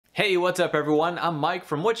Hey, what's up everyone? I'm Mike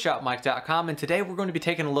from woodshopmike.com, and today we're going to be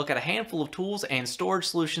taking a look at a handful of tools and storage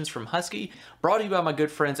solutions from Husky, brought to you by my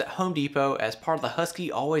good friends at Home Depot as part of the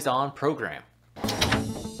Husky Always On program.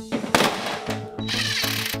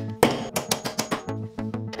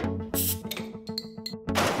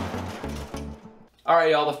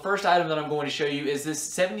 Alright y'all, the first item that I'm going to show you is this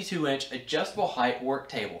 72-inch adjustable height work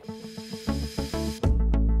table.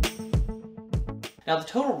 Now the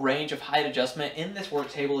total range of height adjustment in this work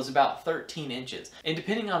table is about 13 inches. And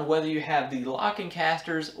depending on whether you have the locking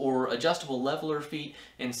casters or adjustable leveler feet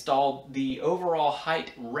installed, the overall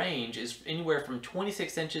height range is anywhere from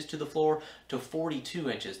 26 inches to the floor to 42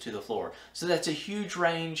 inches to the floor. So that's a huge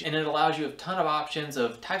range, and it allows you a ton of options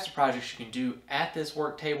of types of projects you can do at this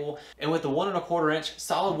work table. And with the 1 1/4 inch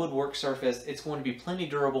solid wood work surface, it's going to be plenty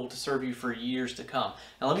durable to serve you for years to come.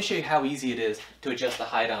 Now let me show you how easy it is to adjust the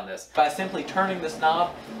height on this. By simply turning this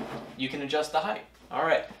knob, you can adjust the height.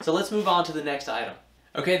 Alright, so let's move on to the next item.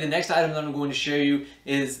 Okay, the next item that I'm going to show you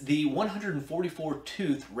is the 144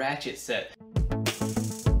 tooth ratchet set.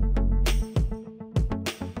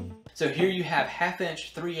 So here you have 1/2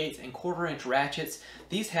 inch, 3/8 and 1/4 inch ratchets.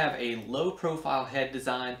 These have a low profile head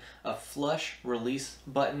design, a flush release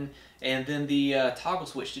button, and then the toggle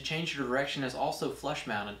switch to change your direction is also flush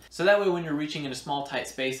mounted. So that way when you're reaching into small tight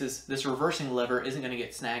spaces, this reversing lever isn't going to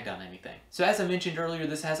get snagged on anything. So as I mentioned earlier,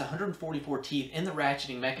 this has 144 teeth in the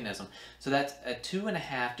ratcheting mechanism. So that's a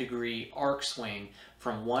 2.5 degree arc swing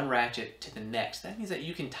from one ratchet to the next. That means that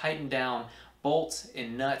you can tighten down bolts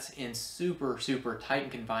and nuts in super tight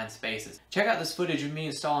and confined spaces. Check out this footage of me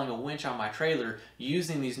installing a winch on my trailer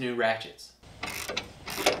using these new ratchets.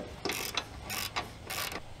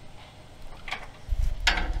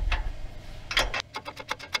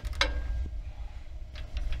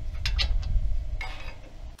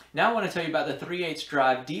 Now I want to tell you about the 3/8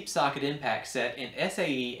 drive deep socket impact set in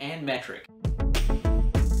SAE and metric.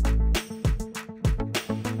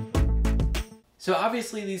 So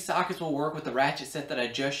obviously these sockets will work with the ratchet set that I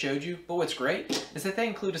just showed you, but what's great is that they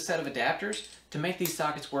include a set of adapters to make these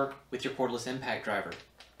sockets work with your cordless impact driver.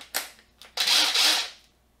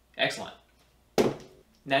 Excellent.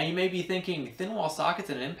 Now you may be thinking, thin wall sockets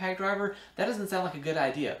and an impact driver? That doesn't sound like a good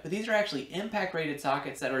idea, but these are actually impact rated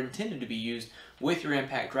sockets that are intended to be used with your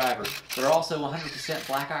impact driver. They're also 100%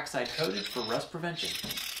 black oxide coated for rust prevention.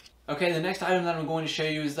 Okay, the next item that I'm going to show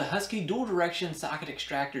you is the Husky dual direction socket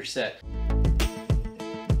extractor set.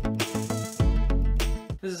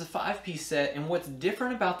 This is a 5-piece set, and what's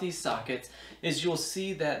different about these sockets is you'll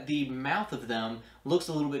see that the mouth of them looks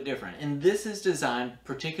a little bit different. And this is designed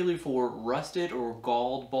particularly for rusted or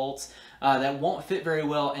galled bolts that won't fit very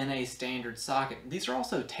well in a standard socket. These are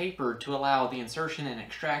also tapered to allow the insertion and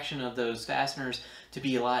extraction of those fasteners to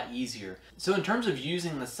be a lot easier. So in terms of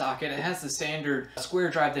using the socket, it has the standard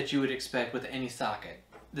square drive that you would expect with any socket.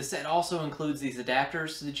 The set also includes these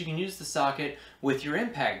adapters so that you can use the socket with your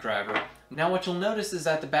impact driver. Now what you'll notice is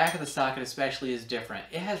that the back of the socket especially is different.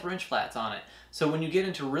 It has wrench flats on it. So when you get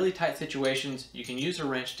into really tight situations, you can use a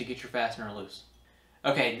wrench to get your fastener loose.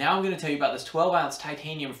 Okay, now I'm going to tell you about this 12-ounce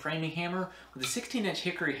titanium framing hammer with a 16-inch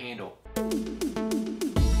hickory handle.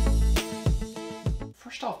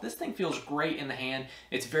 First off, this thing feels great in the hand.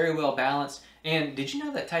 It's very well balanced. And did you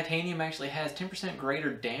know that titanium actually has 10%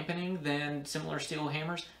 greater dampening than similar steel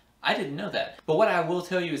hammers? I didn't know that. But what I will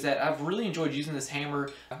tell you is that I've really enjoyed using this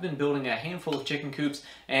hammer. I've been building a handful of chicken coops,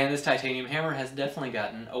 and this titanium hammer has definitely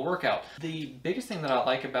gotten a workout. The biggest thing that I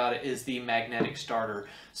like about it is the magnetic starter.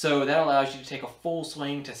 So that allows you to take a full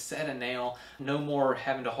swing to set a nail. No more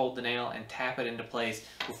having to hold the nail and tap it into place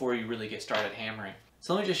before you really get started hammering.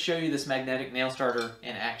 So let me just show you this magnetic nail starter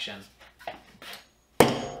in action.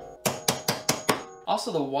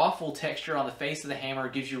 Also, the waffle texture on the face of the hammer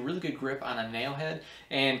gives you a really good grip on a nail head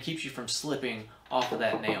and keeps you from slipping off of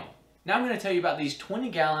that nail. Now I'm going to tell you about these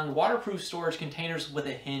 20-gallon waterproof storage containers with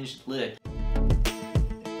a hinged lid.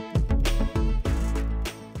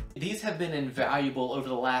 These have been invaluable over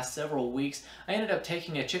the last several weeks. I ended up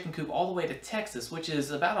taking a chicken coop all the way to Texas, which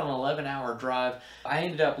is about an 11-hour drive. I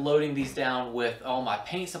ended up loading these down with all my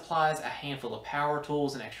paint supplies, a handful of power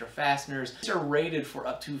tools, and extra fasteners. These are rated for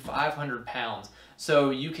up to 500 pounds.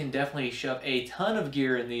 So you can definitely shove a ton of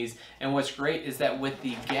gear in these, and what's great is that with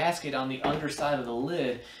the gasket on the underside of the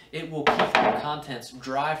lid, it will keep the contents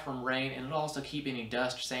dry from rain, and it'll also keep any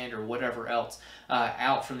dust, sand, or whatever else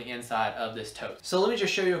out from the inside of this tote. So let me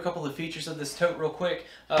just show you a couple of features of this tote real quick.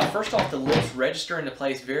 First off, the lids register into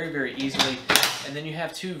place very easily, and then you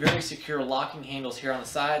have two very secure locking handles here on the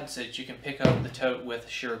side so that you can pick up the tote with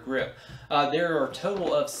sure grip. There are a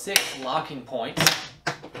total of 6 locking points.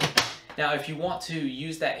 Now if you want to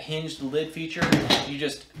use that hinged lid feature, you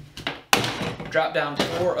just drop down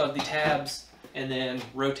 4 of the tabs and then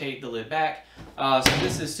rotate the lid back. So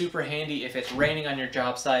this is super handy if it's raining on your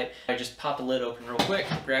job site. I just pop the lid open real quick,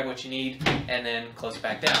 grab what you need, and then close it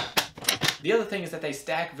back down. The other thing is that they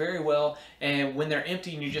stack very well, and when they're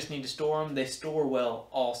empty and you just need to store them, they store well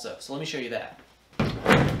also. So let me show you that.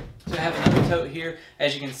 So I have another tote here.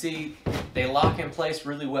 As you can see, they lock in place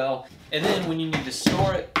really well. And then when you need to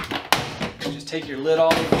store it, just take your lid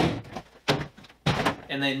off,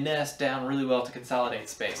 and they nest down really well to consolidate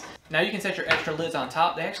space. Now you can set your extra lids on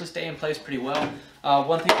top. They actually stay in place pretty well.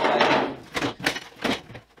 One thing that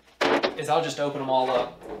I do is I'll just open them all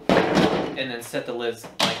up and then set the lids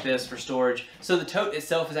like this for storage. So the tote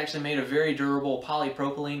itself is actually made of very durable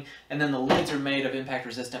polypropylene, and then the lids are made of impact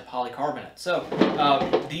resistant polycarbonate. So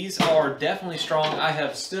these are definitely strong. I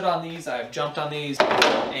have stood on these, I have jumped on these,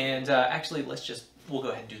 and actually we'll go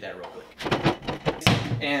ahead and do that real quick.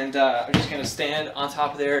 And I'm just gonna stand on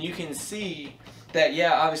top of there. You can see that,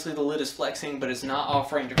 yeah, obviously the lid is flexing, but it's not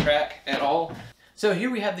offering to crack at all. So here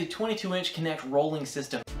we have the 22-inch Connect rolling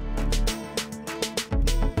system.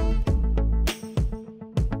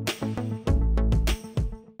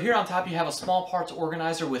 Here on top you have a small parts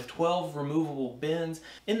organizer with 12 removable bins.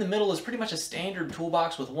 In the middle is pretty much a standard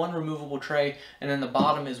toolbox with 1 removable tray, and then the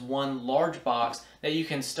bottom is 1 large box that you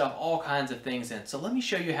can stuff all kinds of things in. So let me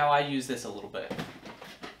show you how I use this a little bit.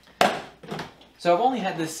 So I've only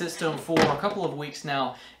had this system for a couple of weeks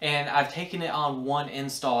now, and I've taken it on 1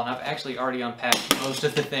 install, and I've actually already unpacked most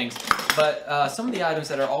of the things. But some of the items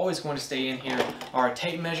that are always going to stay in here are a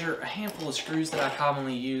tape measure, a handful of screws that I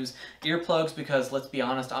commonly use, earplugs, because let's be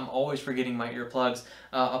honest, I'm always forgetting my earplugs,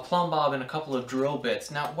 a plumb bob, and a couple of drill bits.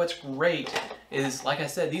 Now what's great is, like I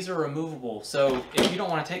said, these are removable. So if you don't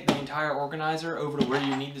want to take the entire organizer over to where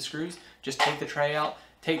you need the screws, just take the tray out,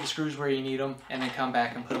 take the screws where you need them, and then come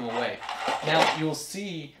back and put them away. Now you'll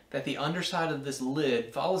see that the underside of this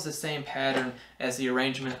lid follows the same pattern as the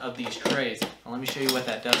arrangement of these trays. Now let me show you what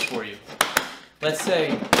that does for you. Let's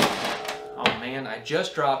say, oh man, I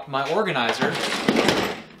just dropped my organizer.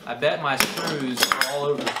 I bet my screws are all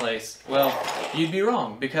over the place. Well, you'd be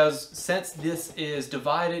wrong, because since this is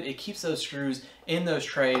divided, it keeps those screws in those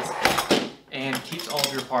trays and keeps all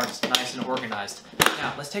of your parts nice and organized.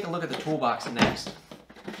 Now let's take a look at the toolbox next.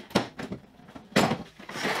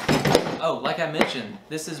 Oh, like I mentioned,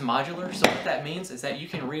 this is modular, so what that means is that you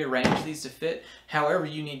can rearrange these to fit however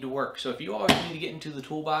you need to work. So if you always need to get into the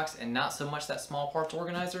toolbox and not so much that small parts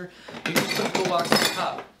organizer, you can just put the toolbox on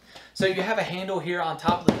top. So you have a handle here on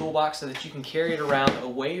top of the toolbox so that you can carry it around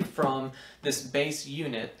away from this base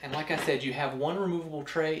unit. And like I said, you have 1 removable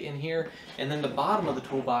tray in here, and then the bottom of the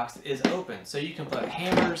toolbox is open. So you can put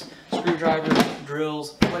hammers, screwdrivers,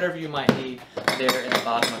 drills, whatever you might need there in the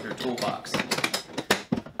bottom of your toolbox.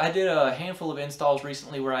 I did a handful of installs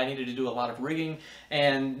recently where I needed to do a lot of rigging,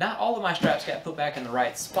 and not all of my straps got put back in the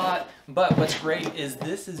right spot, but what's great is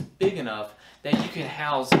this is big enough that you can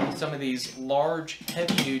house some of these large,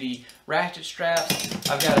 heavy-duty ratchet straps.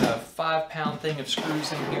 I've got a 5-pound thing of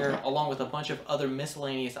screws in here, along with a bunch of other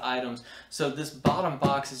miscellaneous items. So this bottom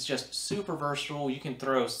box is just super versatile. You can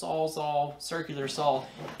throw sawzall, circular saw,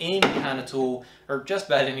 any kind of tool, or just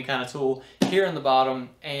about any kind of tool, here in the bottom,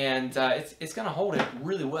 and it's going to hold it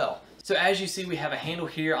really well. So as you see, we have a handle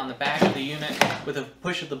here on the back of the unit. With a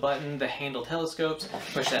push of the button, the handle telescopes.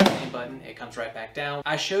 Push that same button, it comes right back down.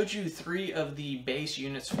 I showed you 3 of the base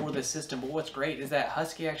units for this system, but what's great is that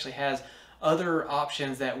Husky actually has other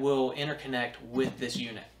options that will interconnect with this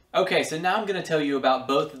unit. Okay, so now I'm going to tell you about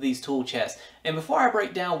both of these tool chests. And before I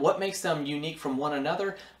break down what makes them unique from one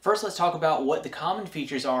another, first let's talk about what the common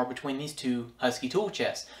features are between these 2 Husky tool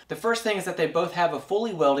chests. The first thing is that they both have a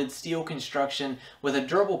fully welded steel construction with a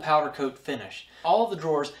durable powder coat finish. All of the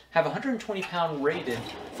drawers have 120-pound rated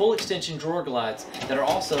full extension drawer glides that are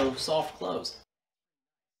also soft close.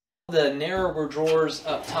 The narrower drawers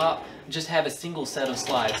up top just have a single set of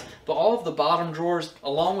slides, but all of the bottom drawers,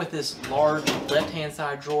 along with this large left-hand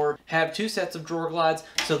side drawer, have 2 sets of drawer glides,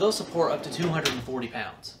 so they'll support up to 240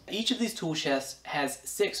 pounds. Each of these tool chests has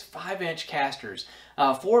 6 5-inch casters.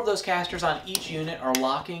 4 of those casters on each unit are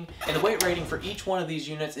locking, and the weight rating for each one of these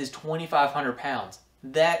units is 2,500 pounds.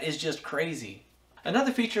 That is just crazy.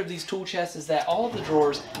 Another feature of these tool chests is that all of the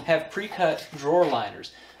drawers have pre-cut drawer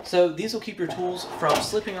liners. So these will keep your tools from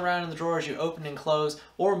slipping around in the drawer as you open and close,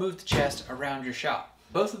 or move the chest around your shop.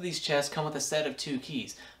 Both of these chests come with a set of 2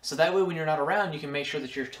 keys, so that way when you're not around you can make sure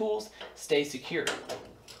that your tools stay secure.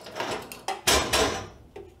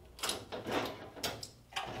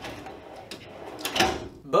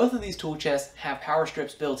 Both of these tool chests have power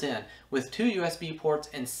strips built in with 2 USB ports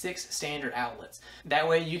and 6 standard outlets. That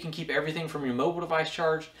way you can keep everything from your mobile device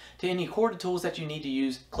charged to any corded tools that you need to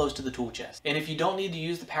use close to the tool chest. And if you don't need to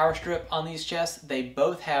use the power strip on these chests, they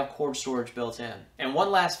both have cord storage built in. And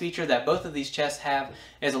one last feature that both of these chests have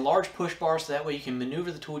is a large push bar, so that way you can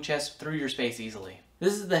maneuver the tool chest through your space easily.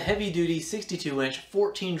 This is the heavy duty 62-inch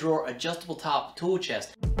 14 drawer adjustable top tool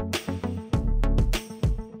chest.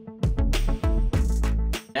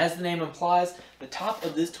 As the name implies, the top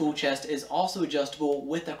of this tool chest is also adjustable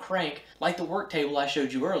with a crank like the work table I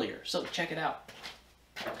showed you earlier. So check it out.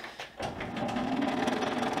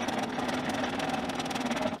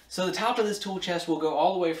 So the top of this tool chest will go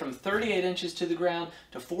all the way from 38 inches to the ground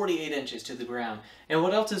to 48 inches to the ground. And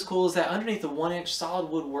what else is cool is that underneath the 1-inch solid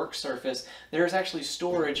wood work surface, there's actually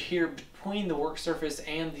storage here between the work surface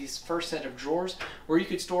and these first set of drawers where you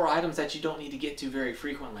could store items that you don't need to get to very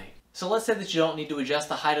frequently. So let's say that you don't need to adjust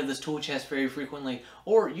the height of this tool chest very frequently,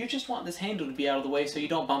 or you just want this handle to be out of the way so you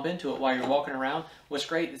don't bump into it while you're walking around. What's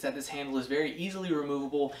great is that this handle is very easily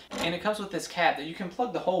removable, and it comes with this cap that you can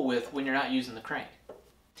plug the hole with when you're not using the crank.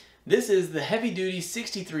 This is the heavy-duty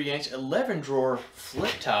 63-inch 11-drawer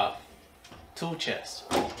flip-top tool chest.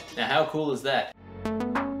 Now how cool is that?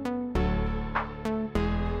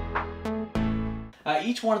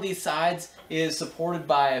 Each one of these sides is supported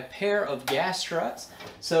by a pair of gas struts,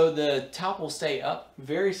 so the top will stay up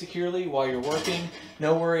very securely while you're working.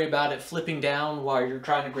 No worry about it flipping down while you're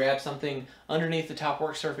trying to grab something underneath the top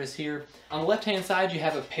work surface here. On the left-hand side, you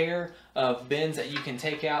have a pair of bins that you can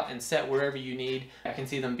take out and set wherever you need. I can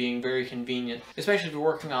see them being very convenient, especially if you're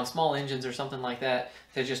working on small engines or something like that,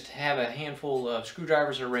 to just have a handful of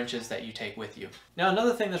screwdrivers or wrenches that you take with you. Now,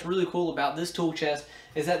 another thing that's really cool about this tool chest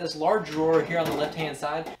is that this large drawer here on the left-hand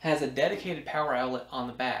side has a dedicated power outlet on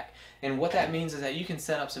the back. And what that means is that you can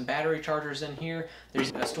set up some battery chargers in here.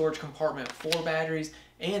 There's a storage compartment for batteries,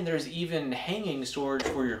 and there's even hanging storage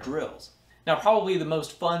for your drills. Now, probably the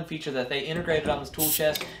most fun feature that they integrated on this tool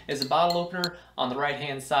chest is a bottle opener on the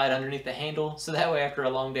right-hand side underneath the handle, so that way after a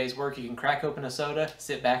long day's work you can crack open a soda,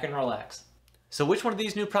 sit back and relax. So which one of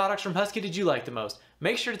these new products from Husky did you like the most?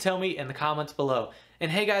 Make sure to tell me in the comments below. And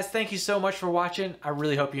hey guys, thank you so much for watching. I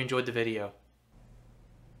really hope you enjoyed the video.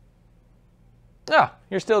 Ah,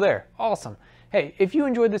 you're still there. Awesome. Hey, if you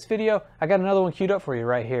enjoyed this video, I got another one queued up for you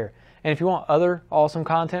right here. And if you want other awesome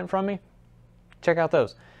content from me, check out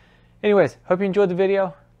those. Anyways, hope you enjoyed the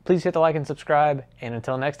video. Please hit the like and subscribe. And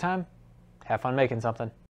until next time, have fun making something.